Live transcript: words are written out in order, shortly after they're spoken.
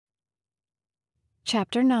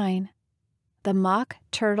Chapter 9. The Mock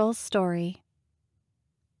Turtle's Story.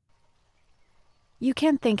 "You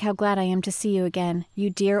can't think how glad I am to see you again, you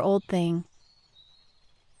dear old thing,"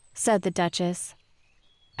 said the Duchess,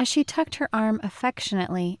 as she tucked her arm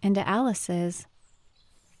affectionately into Alice's,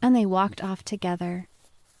 and they walked off together.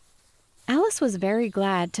 Alice was very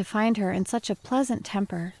glad to find her in such a pleasant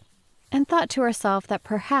temper, and thought to herself that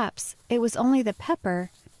perhaps it was only the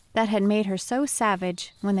pepper that had made her so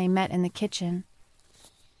savage when they met in the kitchen.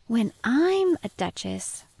 "When I'm a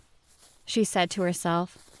duchess," she said to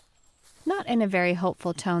herself, not in a very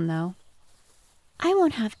hopeful tone, though, "I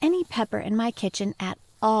won't have any pepper in my kitchen at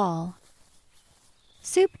all.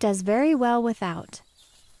 Soup does very well without.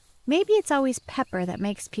 Maybe it's always pepper that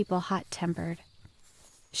makes people hot-tempered,"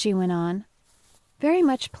 she went on, very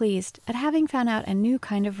much pleased at having found out a new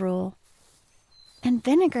kind of rule. "And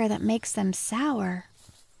vinegar that makes them sour,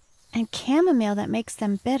 and chamomile that makes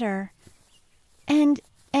them bitter, and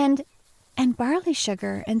barley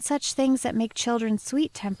sugar and such things that make children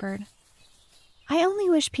sweet-tempered. I only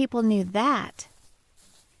wish people knew that.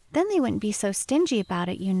 Then they wouldn't be so stingy about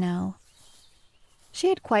it, you know." She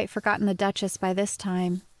had quite forgotten the Duchess by this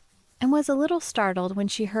time, and was a little startled when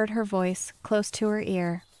she heard her voice close to her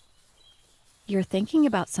ear. "You're thinking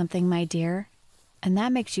about something, my dear, and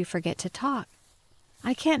that makes you forget to talk.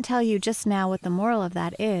 I can't tell you just now what the moral of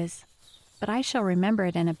that is, but I shall remember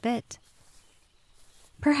it in a bit."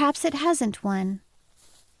 "Perhaps it hasn't one,"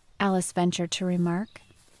 Alice ventured to remark.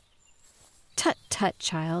 "Tut, tut,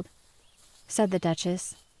 child," said the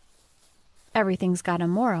Duchess. "Everything's got a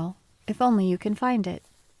moral, if only you can find it."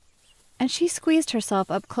 And she squeezed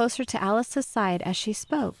herself up closer to Alice's side as she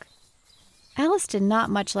spoke. Alice did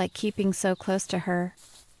not much like keeping so close to her,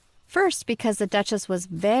 first because the Duchess was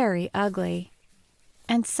very ugly,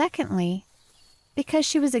 and secondly, because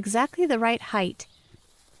she was exactly the right height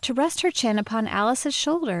to rest her chin upon Alice's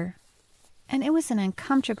shoulder, and it was an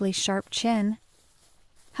uncomfortably sharp chin.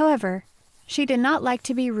 However, she did not like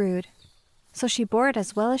to be rude, so she bore it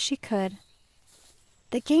as well as she could.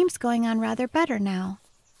 "The game's going on rather better now,"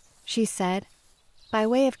 she said, by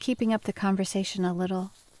way of keeping up the conversation a little.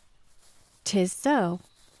 "'Tis so,"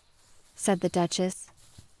 said the Duchess.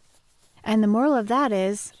 "And the moral of that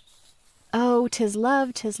is, oh, 'tis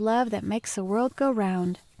love that makes the world go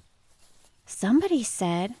round." "Somebody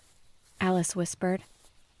said," Alice whispered,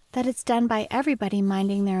 "that it's done by everybody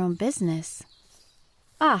minding their own business."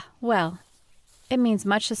 "Ah, well, it means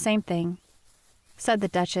much the same thing," said the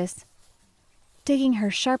Duchess, digging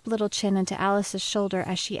her sharp little chin into Alice's shoulder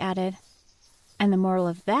as she added, "and the moral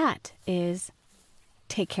of that is,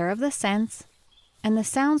 take care of the scents, and the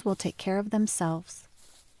sounds will take care of themselves."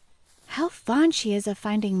 "How fond she is of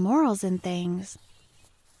finding morals in things,"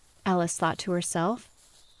 Alice thought to herself.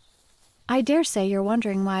 "I dare say you're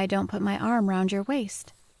wondering why I don't put my arm round your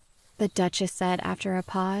waist," the Duchess said after a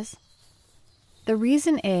pause. "The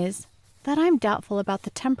reason is that I'm doubtful about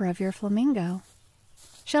the temper of your flamingo.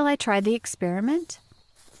 Shall I try the experiment?"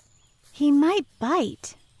 "He might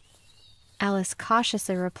bite," Alice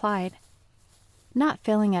cautiously replied, not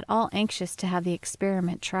feeling at all anxious to have the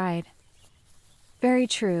experiment tried. "Very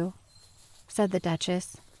true," said the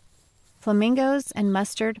Duchess. "Flamingos and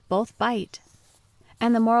mustard both bite.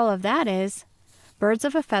 And the moral of that is, birds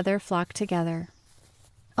of a feather flock together."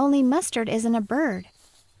 "Only mustard isn't a bird,"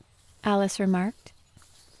 Alice remarked.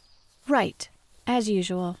 "Right, as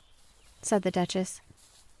usual," said the Duchess.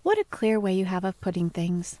 "What a clear way you have of putting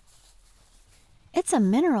things." "It's a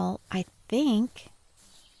mineral, I think,"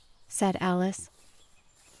 said Alice.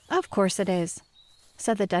 "Of course it is,"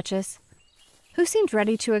 said the Duchess, who seemed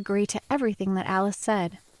ready to agree to everything that Alice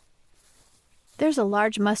said. "There's a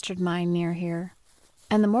large mustard mine near here,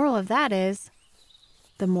 and the moral of that is,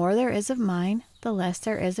 the more there is of mine, the less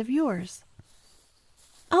there is of yours."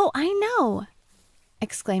 "Oh, I know!"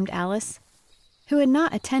 exclaimed Alice, who had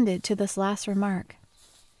not attended to this last remark.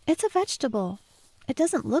 "It's a vegetable. It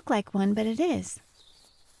doesn't look like one, but it is."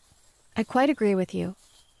 "I quite agree with you,"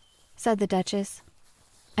 said the Duchess.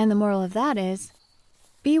 "And the moral of that is,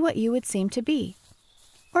 be what you would seem to be.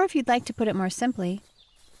 Or if you'd like to put it more simply,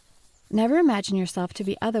 never imagine yourself to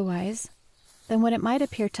be otherwise than what it might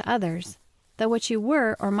appear to others, though what you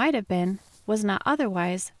were or might have been was not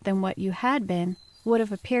otherwise than what you had been would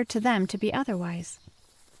have appeared to them to be otherwise."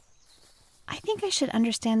 "I think I should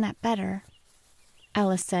understand that better,"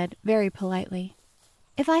 Alice said very politely,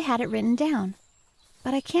 "if I had it written down,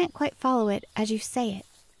 but I can't quite follow it as you say it."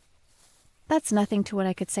 "That's nothing to what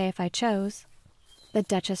I could say if I chose," the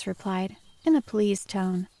Duchess replied, in a pleased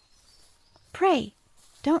tone. "Pray,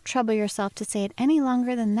 don't trouble yourself to say it any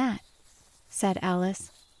longer than that," said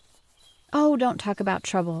Alice. "Oh, don't talk about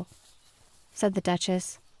trouble," said the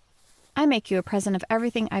Duchess. "I make you a present of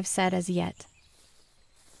everything I've said as yet."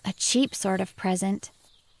 "A cheap sort of present,"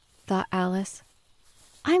 thought Alice.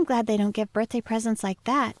 "I'm glad they don't give birthday presents like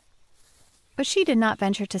that." But she did not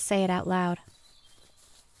venture to say it out loud.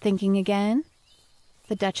 "Thinking again?"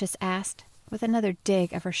 the Duchess asked, with another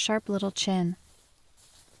dig of her sharp little chin.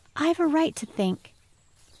 "I've a right to think,"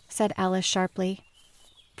 said Alice sharply,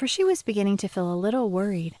 for she was beginning to feel a little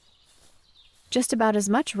worried. "Just about as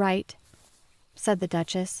much right," said the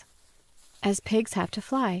Duchess, "as pigs have to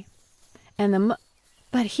fly. And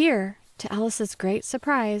But here, to Alice's great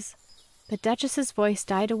surprise, the Duchess's voice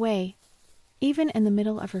died away, even in the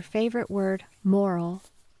middle of her favorite word, moral,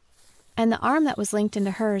 and the arm that was linked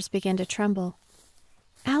into hers began to tremble.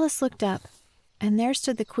 Alice looked up, and there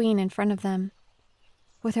stood the Queen in front of them,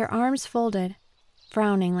 with her arms folded,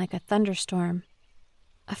 frowning like a thunderstorm.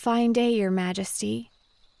 "A fine day, Your Majesty,"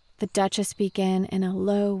 the Duchess began in a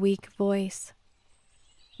low, weak voice.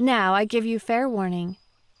 "Now I give you fair warning,"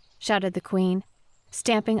 shouted the Queen,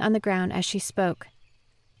 stamping on the ground as she spoke.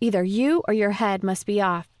 "Either you or your head must be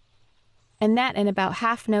off, and that in about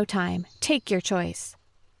half no time. Take your choice."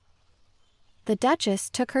 The Duchess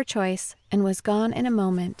took her choice and was gone in a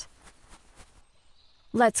moment.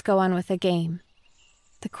 "Let's go on with the game,"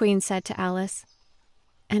 the Queen said to Alice,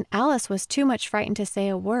 and Alice was too much frightened to say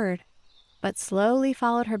a word, but slowly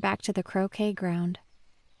followed her back to the croquet ground.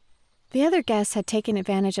 The other guests had taken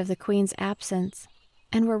advantage of the Queen's absence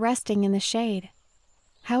and were resting in the shade.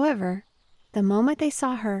 However, the moment they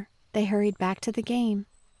saw her, they hurried back to the game,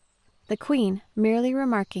 the Queen merely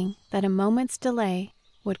remarking that a moment's delay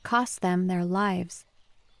would cost them their lives.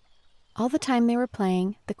 All the time they were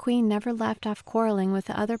playing, the Queen never left off quarreling with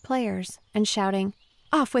the other players and shouting,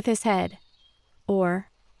 "Off with his head!" or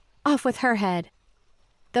 "Off with her head!"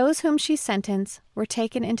 Those whom she sentenced were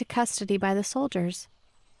taken into custody by the soldiers,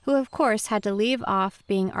 who of course had to leave off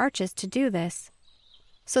being arches to do this,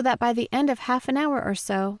 so that by the end of half an hour or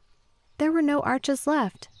so, there were no arches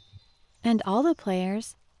left, and all the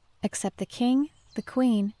players, except the King, the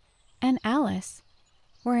Queen, and Alice,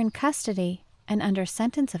 were in custody and under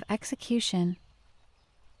sentence of execution.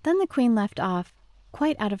 Then the Queen left off,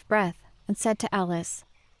 quite out of breath, and said to Alice,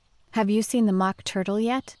 "Have you seen the mock turtle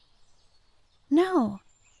yet?" "No,"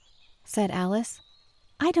 said Alice.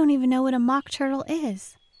 "I don't even know what a mock turtle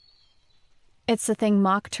is." "It's the thing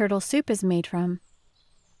mock turtle soup is made from,"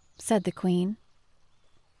 said the Queen.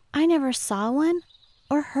 "I never saw one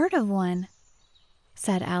or heard of one,"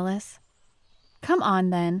 said Alice. "Come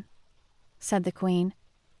on, then," said the Queen,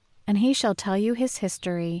 "and he shall tell you his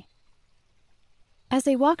history." As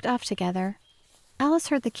they walked off together, Alice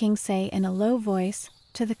heard the King say in a low voice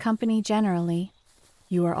to the company generally,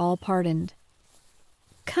 "You are all pardoned."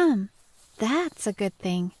 "Come, that's a good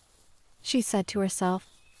thing," she said to herself,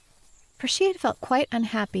 for she had felt quite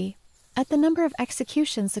unhappy at the number of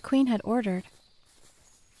executions the Queen had ordered.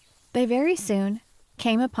 They very soon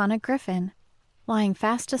came upon a griffin, lying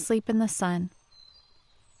fast asleep in the sun.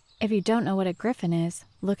 If you don't know what a griffin is,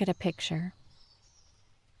 look at a picture.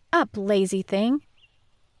 "Up, lazy thing,"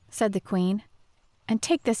 said the Queen, "and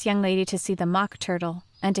take this young lady to see the mock turtle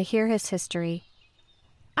and to hear his history.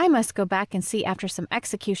 I must go back and see after some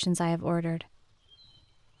executions I have ordered."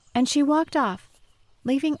 And she walked off,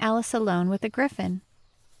 leaving Alice alone with the griffin.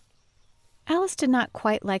 Alice did not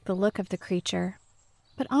quite like the look of the creature,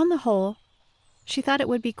 but on the whole, she thought it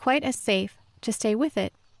would be quite as safe to stay with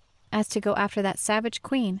it as to go after that savage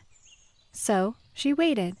Queen. So she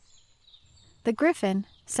waited. The griffin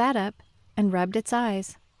sat up and rubbed its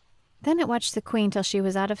eyes. Then it watched the Queen till she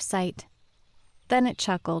was out of sight. Then it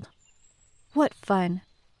chuckled. "What fun,"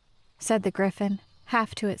 said the griffin,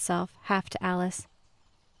 half to itself, half to Alice.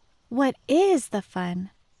 "What is the fun?"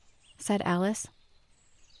 said Alice.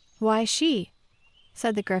 "Why, she,"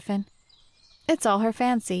 said the griffin. "It's all her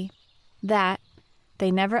fancy. That,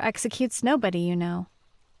 they never executes nobody, you know.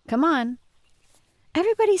 Come on."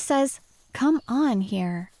 "Everybody says, 'Come on'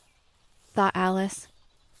 here," thought Alice,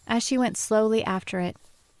 as she went slowly after it.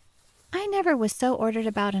 "I never was so ordered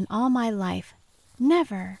about in all my life.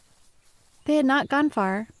 Never." They had not gone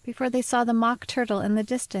far before they saw the mock turtle in the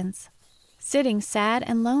distance, sitting sad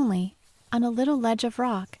and lonely on a little ledge of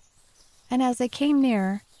rock, and as they came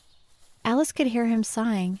nearer, Alice could hear him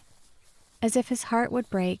sighing, as if his heart would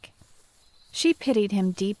break. She pitied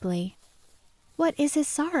him deeply. "What is his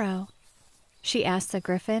sorrow?" she asked the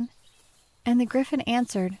griffin, and the griffin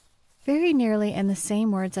answered, very nearly in the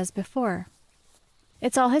same words as before.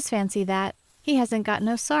 "It's all his fancy that. He hasn't got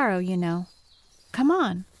no sorrow, you know. Come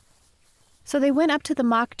on." So they went up to the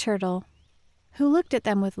mock turtle, who looked at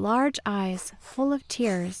them with large eyes full of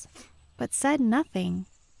tears, but said nothing.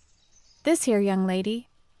 "This here young lady,"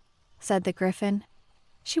 said the Griffin.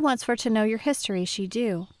 "She wants for to know your history, she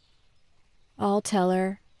do." "I'll tell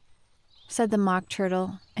her," said the Mock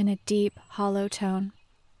Turtle in a deep, hollow tone.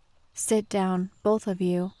 "Sit down, both of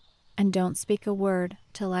you, and don't speak a word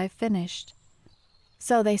till I've finished."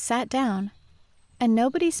 So they sat down, and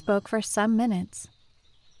nobody spoke for some minutes.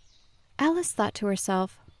 Alice thought to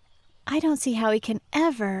herself, "I don't see how he can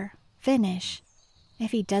ever finish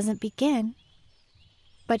if he doesn't begin."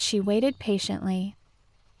 But she waited patiently.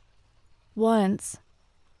 "Once,"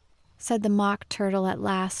 said the Mock Turtle at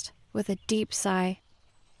last, with a deep sigh,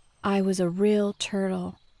 "I was a real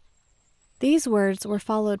turtle." These words were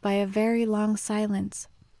followed by a very long silence,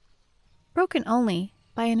 broken only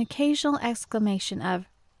by an occasional exclamation of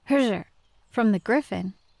 "Hurrah!" from the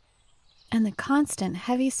Griffin, and the constant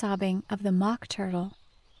heavy sobbing of the Mock Turtle.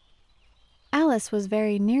 Alice was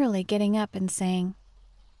very nearly getting up and saying,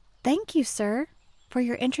 "Thank you, sir, for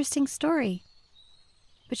your interesting story,"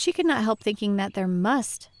 but she could not help thinking that there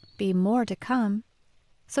must be more to come,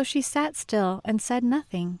 so she sat still and said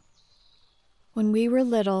nothing. "When we were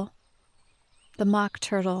little," the Mock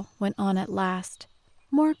Turtle went on at last,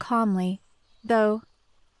 more calmly, though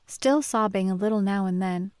still sobbing a little now and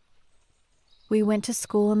then, "we went to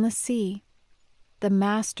school in the sea. The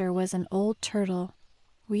master was an old turtle.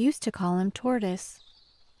 We used to call him Tortoise."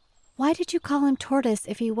 "Why did you call him Tortoise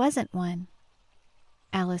if he wasn't one?"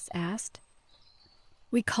 Alice asked.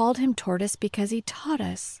 "We called him Tortoise because he taught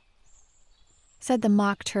us," said the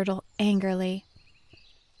Mock Turtle angrily.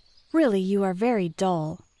 "Really, you are very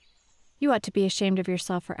dull. You ought to be ashamed of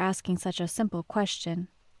yourself for asking such a simple question,"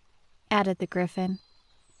 added the Griffin.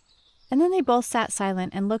 And then they both sat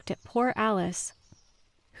silent and looked at poor Alice,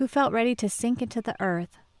 who felt ready to sink into the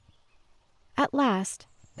earth. At last,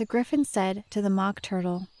 the Griffin said to the Mock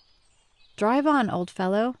Turtle, "Drive on, old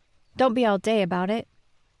fellow. Don't be all day about it."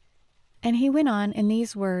 And he went on in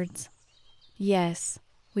these words, "Yes,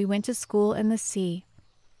 we went to school in the sea,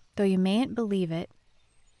 though you mayn't believe it."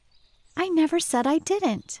 "I never said I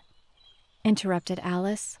didn't," interrupted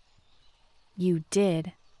Alice. "You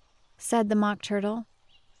did," said the Mock Turtle.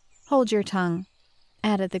 "Hold your tongue,"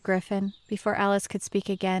 added the Griffin, before Alice could speak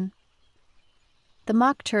again. The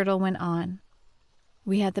Mock Turtle went on.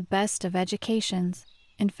 "We had the best of educations.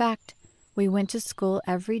 In fact, we went to school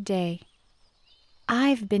every day."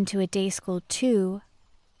 "I've been to a day school too,"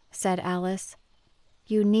 said Alice.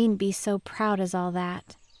 "You needn't be so proud as all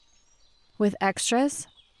that." "With extras?"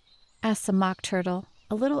 asked the Mock Turtle,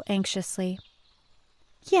 a little anxiously.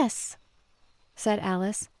 "Yes," said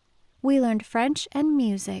Alice. "We learned French and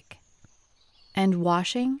music." "And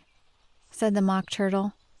washing?" said the Mock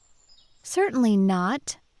Turtle. "Certainly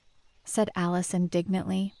not," said Alice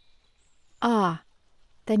indignantly. "Ah,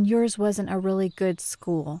 then yours wasn't a really good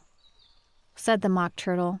school," said the Mock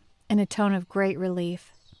Turtle in a tone of great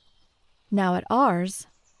relief. "Now at ours,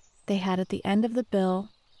 they had at the end of the bill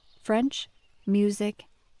French, music,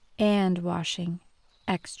 and washing,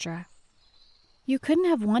 extra." "You couldn't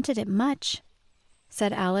have wanted it much,"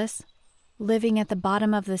 said Alice, "living at the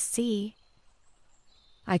bottom of the sea."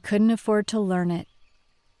 "I couldn't afford to learn it,"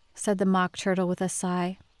 said the Mock Turtle with a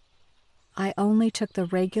sigh. "I only took the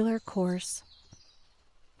regular course."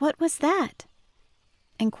 "What was that?"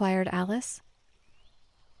 inquired Alice.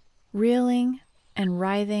 "Reeling and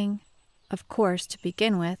writhing, of course, to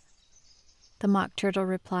begin with," the Mock Turtle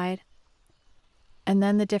replied. "And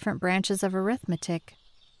then the different branches of arithmetic: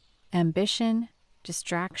 ambition,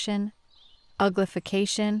 distraction,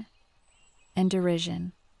 uglification, and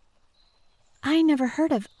derision." "I never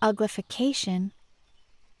heard of uglification,"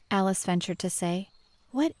 Alice ventured to say.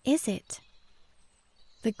 "What is it?"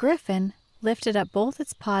 The Griffin lifted up both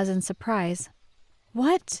its paws in surprise.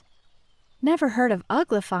 "What? Never heard of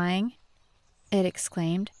uglifying?" it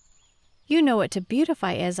exclaimed. "You know what to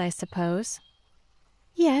beautify is, I suppose."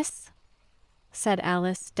 "Yes," said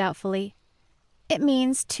Alice doubtfully. "It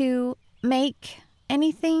means to make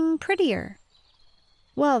anything prettier."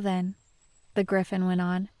 "Well then," the Griffin went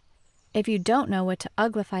on, "if you don't know what to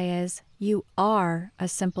uglify is, you are a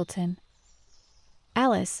simpleton."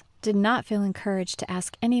 Alice did not feel encouraged to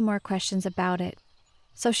ask any more questions about it,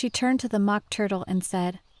 so she turned to the Mock Turtle and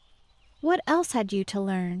said, "What else had you to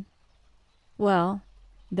learn?" "Well,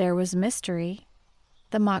 there was mystery,"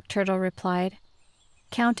 the Mock Turtle replied,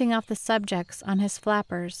 counting off the subjects on his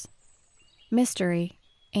flappers. "Mystery,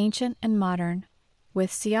 ancient and modern,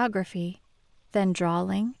 with seaography, then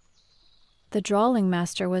drawling. The drawling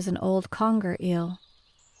master was an old conger eel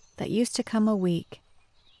that used to come a week.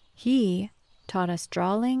 He taught us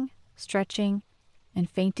drawling, stretching, and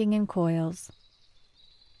fainting in coils."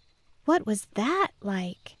 "What was that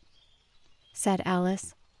like?" said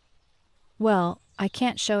Alice. Well, I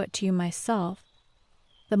can't show it to you myself,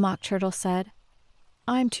 the Mock Turtle said.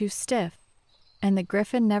 I'm too stiff, and the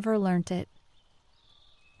Griffin never learnt it.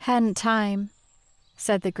 Hadn't time,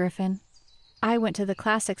 said the Griffin. I went to the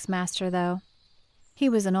classics master, though. He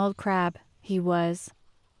was an old crab, he was.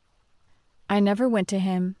 I never went to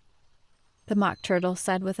him, the Mock Turtle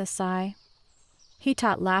said with a sigh. He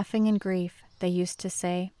taught laughing and grief, they used to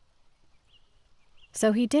say.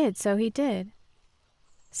 So he did,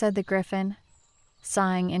 said the Griffin,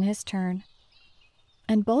 sighing in his turn.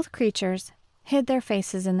 And both creatures hid their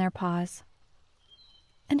faces in their paws.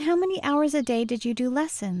 And how many hours a day did you do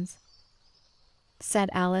lessons? Said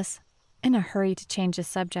Alice, in a hurry to change the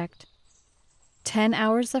subject. 10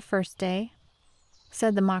 hours the first day,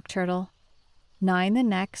 said the Mock Turtle, 9 the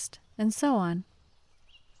next, and so on.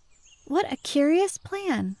 What a curious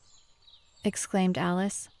plan, exclaimed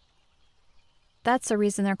Alice. That's the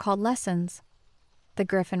reason they're called lessons, the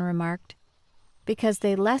Griffin remarked, because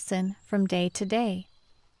they lessen from day to day.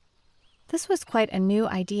 This was quite a new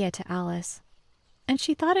idea to Alice, and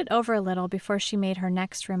she thought it over a little before she made her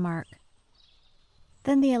next remark.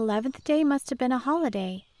 Then the 11th day must have been a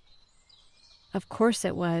holiday. Of course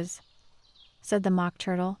it was, said the Mock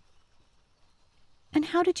Turtle. And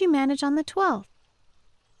how did you manage on the 12th?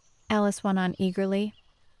 Alice went on eagerly.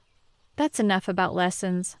 That's enough about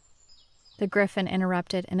lessons, the Griffin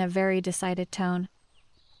interrupted in a very decided tone.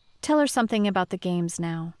 Tell her something about the games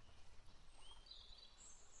now.